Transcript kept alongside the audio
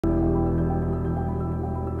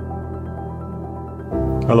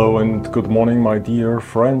Hello and good morning, my dear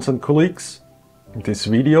friends and colleagues. In this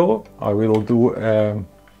video I will do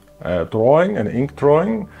a drawing, an ink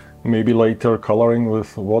drawing, maybe later coloring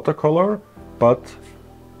with watercolor, but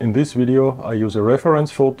in this video I use a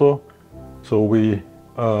reference photo, so we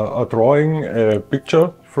are drawing a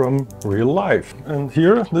picture from real life. And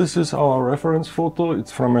here, this is our reference photo.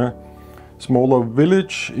 It's from a smaller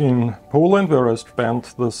village in Poland where I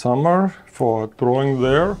spent the summer for drawing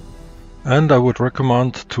there. And I would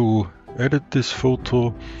recommend to edit this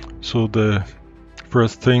photo. So the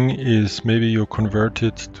first thing is maybe you convert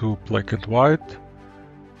it to black and white,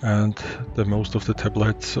 and most of the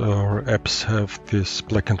tablets or apps have this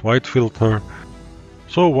black and white filter.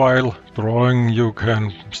 So while drawing you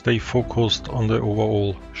can stay focused on the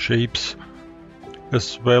overall shapes.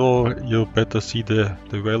 As well, you better see the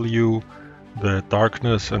value, the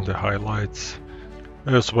darkness and the highlights,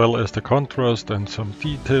 as well as the contrast and some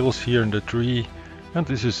details here in the tree. And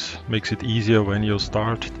this makes it easier when you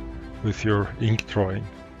start with your ink drawing.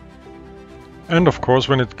 And of course,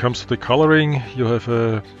 when it comes to the coloring, you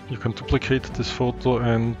can duplicate this photo,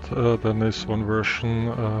 and then there's one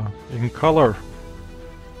version in color.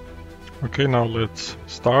 Okay, now let's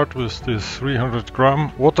start with this 300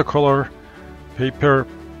 gram watercolor paper.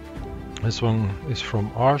 This one is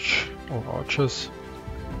from Arches,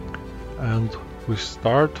 and we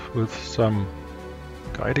start with some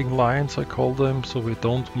guiding lines, I call them, so we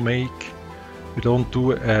don't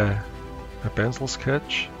do a pencil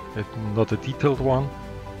sketch, not a detailed one.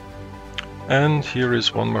 And here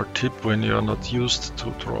is one more tip: when you are not used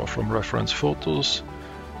to draw from reference photos,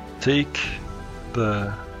 take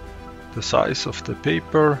the size of the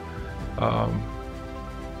paper,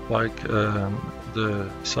 the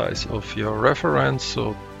size of your reference, so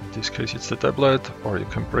in this case it's the tablet, or you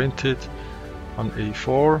can print it on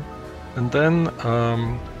A4, and then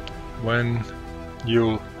when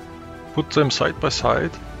you put them side by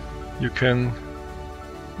side, you can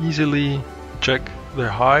easily check the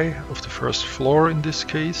height of the first floor in this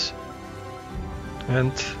case,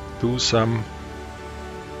 and do some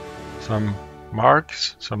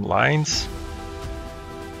marks, some lines.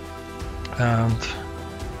 And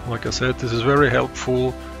like I said, this is very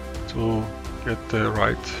helpful to get the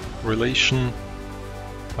right relation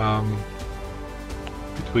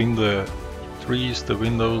between the trees, the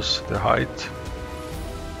windows, the height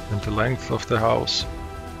and the length of the house.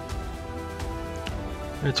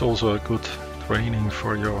 It's also a good training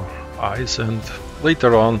for your eyes, and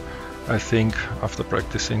later on, I think after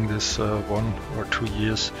practicing this 1 or 2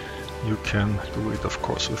 years, you can do it, of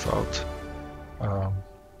course, without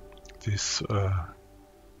these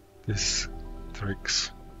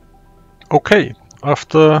tricks. Okay,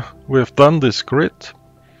 after we have done this grid,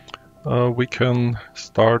 we can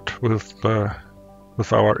start with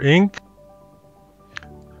our ink,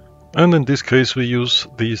 and in this case we use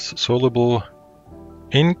this soluble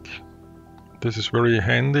ink. This is very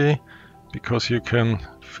handy because you can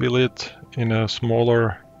fill it in a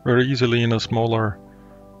very easily in a smaller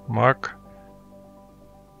mug.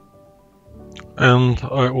 And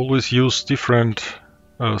I always use different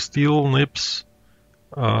steel nibs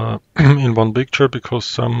in one picture, because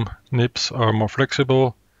some nibs are more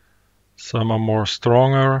flexible, some are more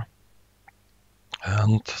stronger,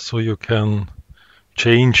 and so you can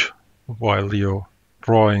change while you're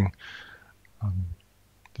drawing.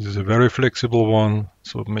 This is a very flexible one,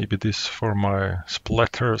 so maybe this for my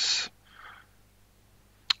splatters.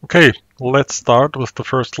 Okay, let's start with the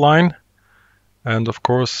first line. And of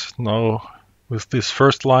course, now with this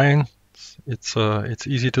first line, it's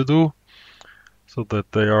easy to do, so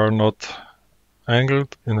that they are not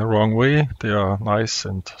angled in the wrong way. They are nice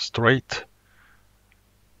and straight.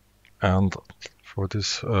 And for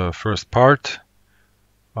this first part,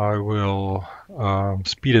 I will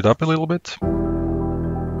speed it up a little bit.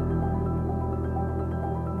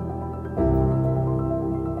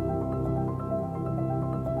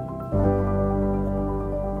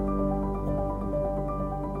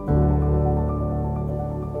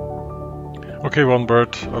 Okay, one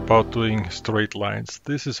word about doing straight lines.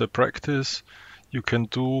 This is a practice you can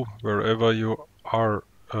do wherever you are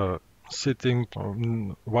sitting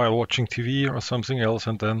while watching TV or something else,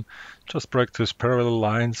 and then just practice parallel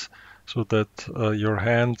lines so that your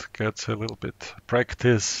hand gets a little bit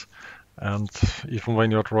practice. And even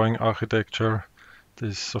when you're drawing architecture,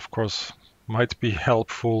 this of course might be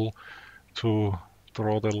helpful to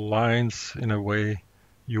draw the lines in a way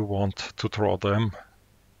you want to draw them.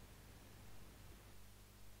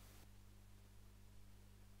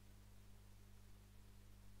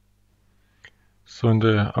 So in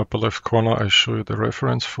the upper left corner I show you the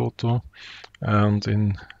reference photo, and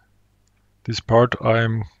in This part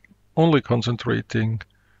I'm only concentrating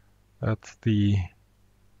at the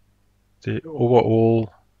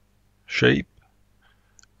overall shape,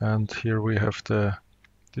 and here we have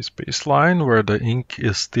this baseline where the ink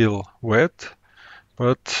is still wet,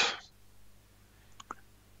 but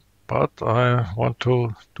I want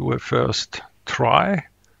to do a first try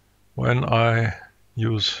when I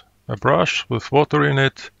use a brush with water in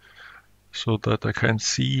it, so that I can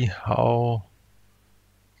see how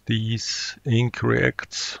this ink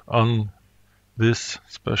reacts on this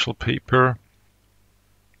special paper.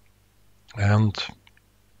 And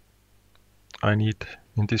in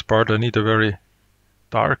this part I need a very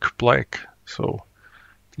dark black, so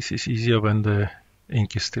this is easier when the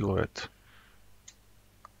ink is still wet.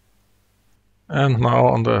 And now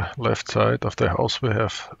on the left side of the house we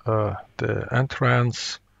have the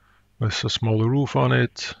entrance with a small roof on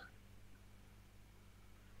it.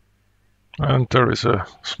 And there is a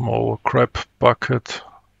small crab bucket.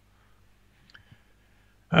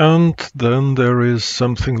 And then there is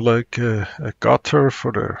something like a gutter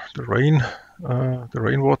for the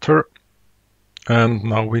rainwater. And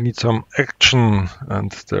now we need some action,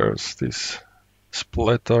 and there's these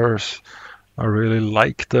splatters. I really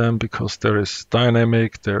like them because there is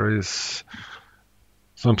dynamic, there is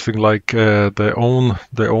something like their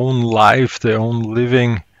own life, their own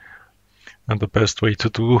living. And the best way to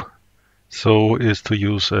do so is to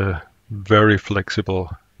use a very flexible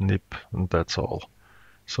nib, and that's all.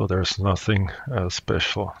 So there's nothing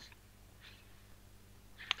special.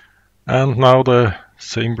 And now the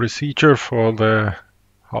same procedure for the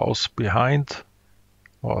house behind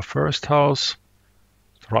our first house.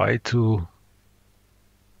 Try to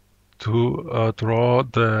draw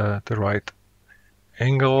the right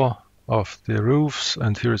angle of the roofs,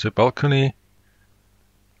 and here is a balcony,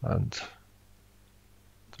 and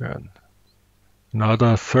then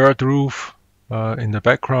another third roof in the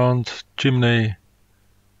background, chimney,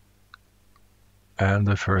 and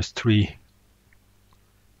the first tree.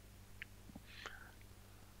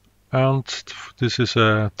 And this is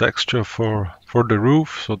a texture for the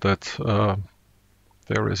roof, so that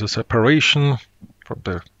there is a separation from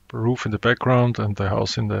the roof in the background and the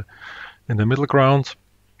house in the middle ground.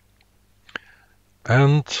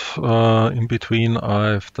 And in between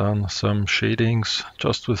I've done some shadings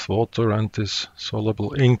just with water and this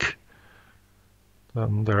soluble ink.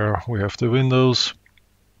 Then there we have the windows.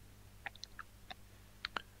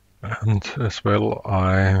 And as well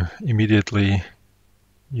I immediately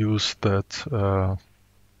use that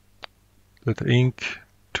ink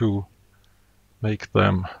to make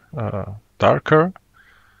them darker,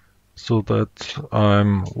 so that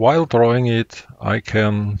while drawing it I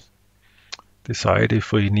can decide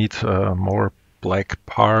if we need more black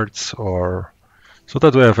parts, or so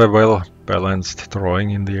that we have a well-balanced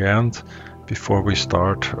drawing in the end before we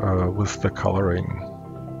start with the coloring.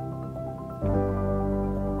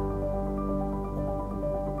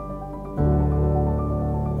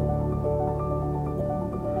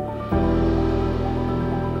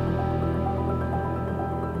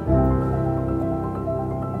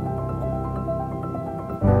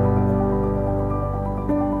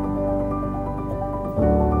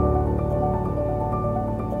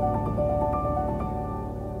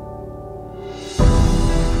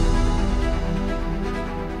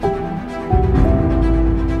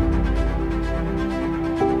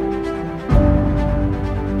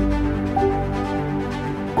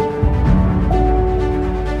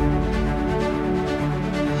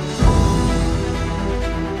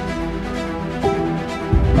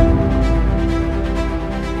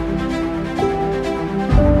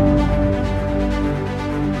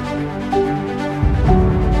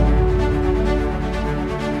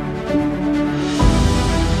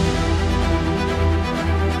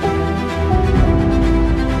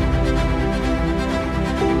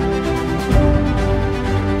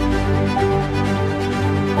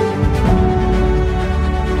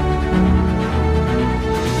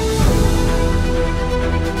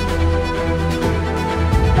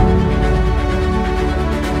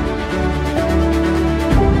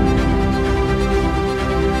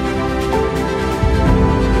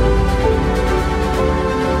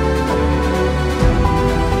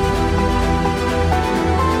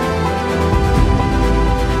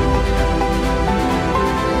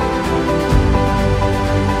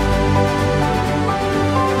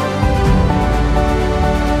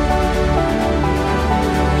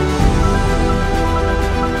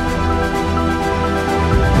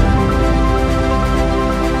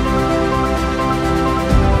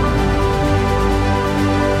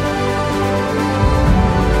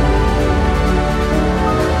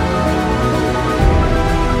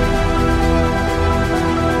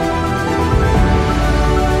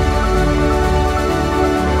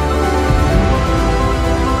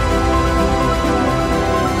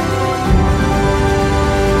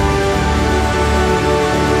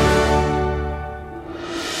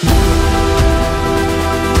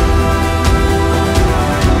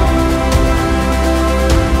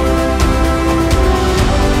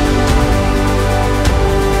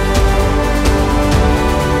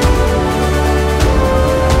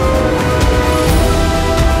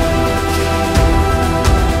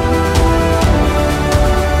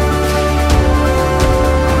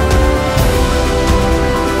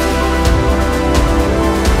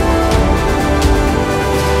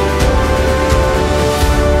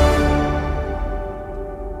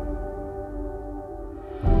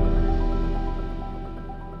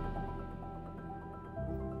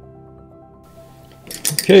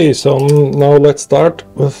 Okay, so now let's start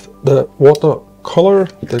with the watercolor,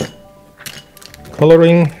 the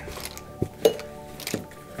coloring.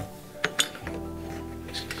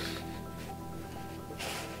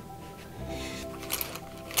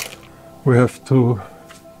 We have to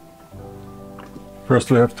first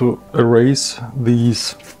erase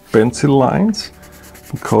these pencil lines,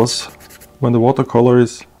 because when the watercolor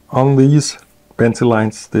is on these pencil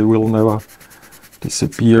lines, they will never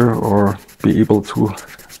disappear or be able to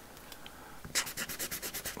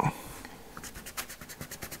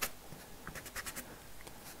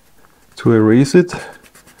erase it,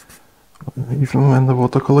 even when the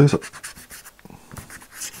watercolor is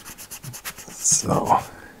so.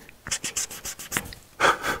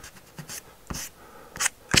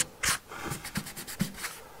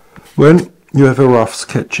 When you have a rough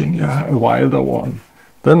sketching, a wilder one,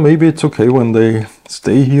 then maybe it's okay when they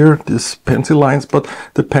stay here, these pencil lines, but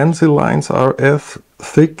the pencil lines are as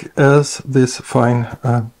thick as this fine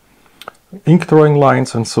ink drawing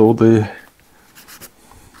lines, and so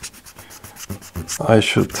I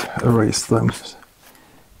should erase them.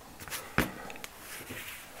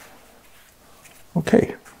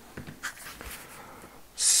 Okay.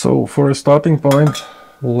 So for a starting point,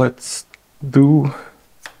 let's do,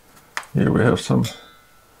 here we have some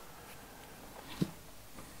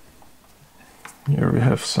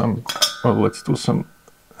well, let's do some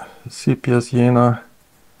sepia sienna,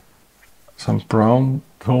 some brown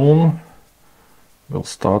tone. We'll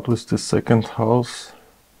start with the second house.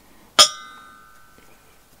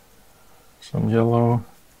 Some yellow.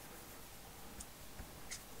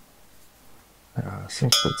 I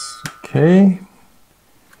think that's okay.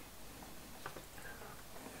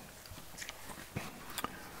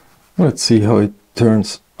 Let's see how it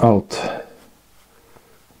turns out.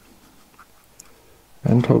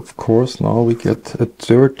 And of course now we get a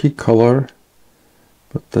dirty color,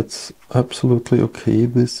 but that's absolutely okay.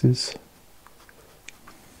 This is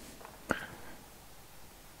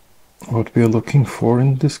what we are looking for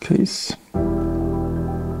in this case.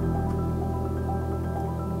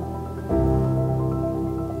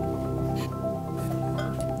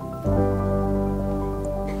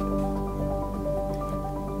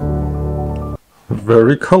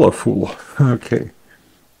 Very colorful. Okay.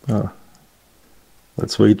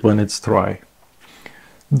 Let's wait when it's dry.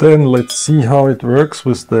 Then let's see how it works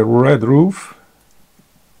with the red roof.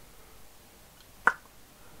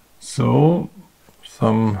 So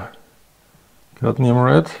some cadmium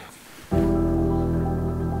red.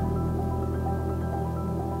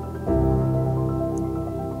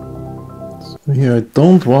 So here I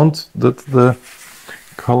don't want that the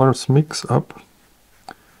colors mix up,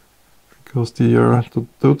 because they are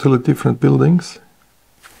totally different buildings.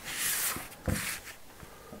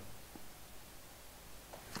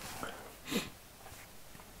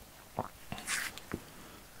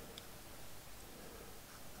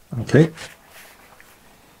 Okay.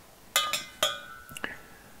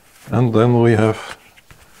 And then we have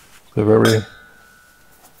the very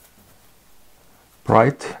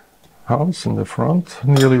bright house in the front,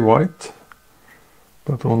 nearly white,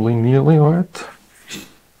 but only nearly white.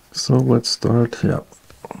 So let's start here.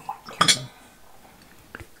 Okay.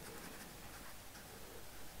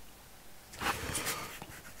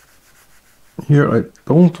 Here I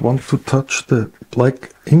don't want to touch the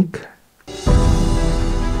black ink.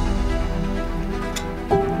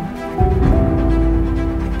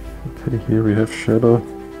 Okay, here we have shadow.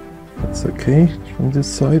 That's okay from this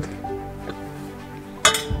side.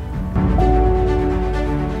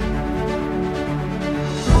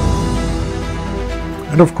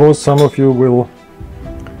 And of course some of you will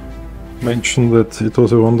mention that it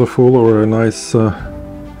was a wonderful or a nice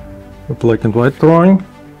black and white drawing,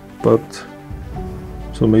 but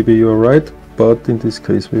so maybe you're right, but in this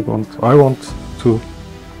case I want to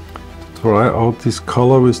try out this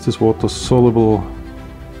color with this water soluble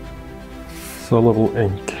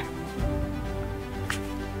ink.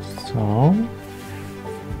 So,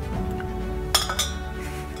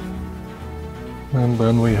 and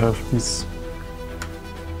then we have this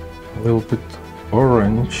a little bit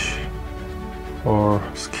orange or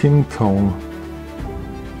skin tone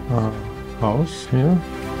house here.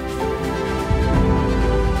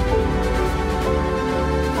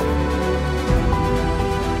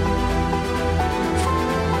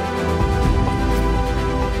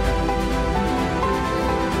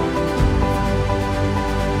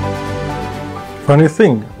 Funny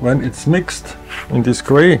thing, when it's mixed in these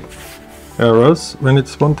gray areas, when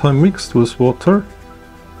it's one time mixed with water,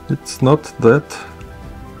 it's not that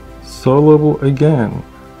soluble again,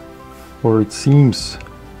 or it seems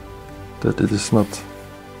that it is not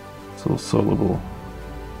so soluble.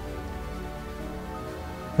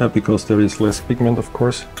 because there is less pigment, of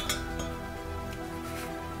course.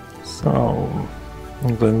 So,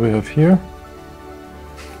 and then we have here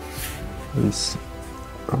this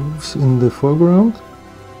roofs in the foreground.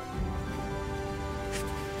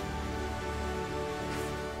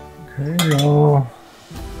 Okay, now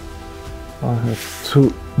I have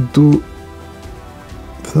to do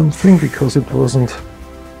something because it wasn't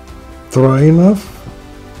dry enough.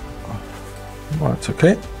 That's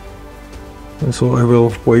okay. And so I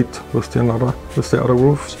will wait with the other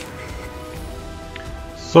roofs.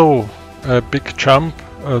 So a big jump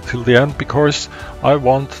till the end, because I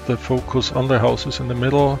want the focus on the houses in the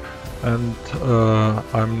middle, and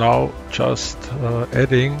I'm now just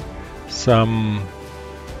adding some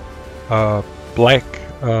black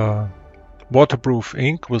waterproof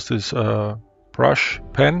ink with this brush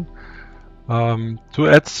pen to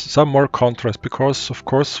add some more contrast, because of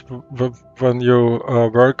course when you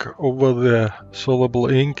work over the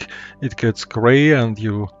soluble ink it gets gray and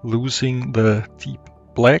you losing the deep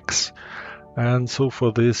blacks, and so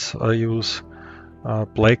for this I use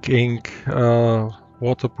black ink,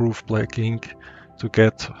 waterproof black ink, to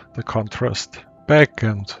get the contrast back.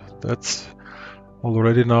 And that's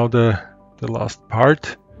already now the last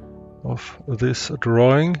part of this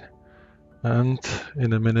drawing, and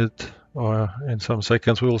in a minute or in some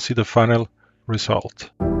seconds we will see the final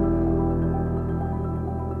result.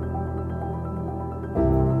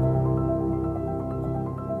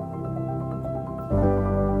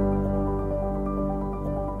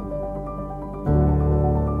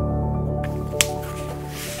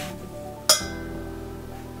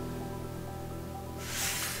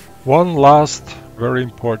 One last very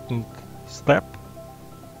important step.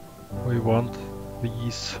 We want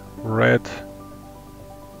these red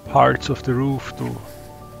parts of the roof to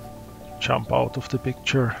jump out of the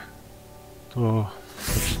picture, to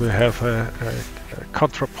we have a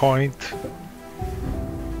counterpoint,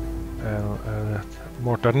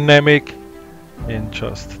 more dynamic in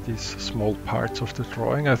just these small parts of the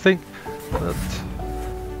drawing. I think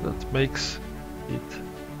that makes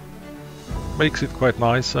it quite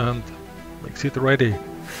nice and makes it ready.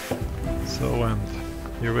 So, and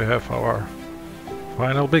here we have our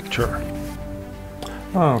final picture.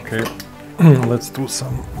 Okay, let's do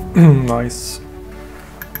some nice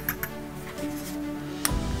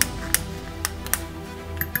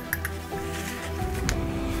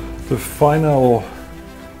the final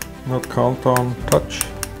countdown touch.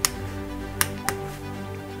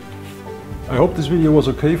 I hope this video was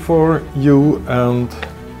okay for you, and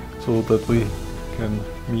so that we can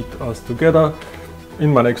meet us together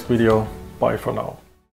in my next video. Bye for now.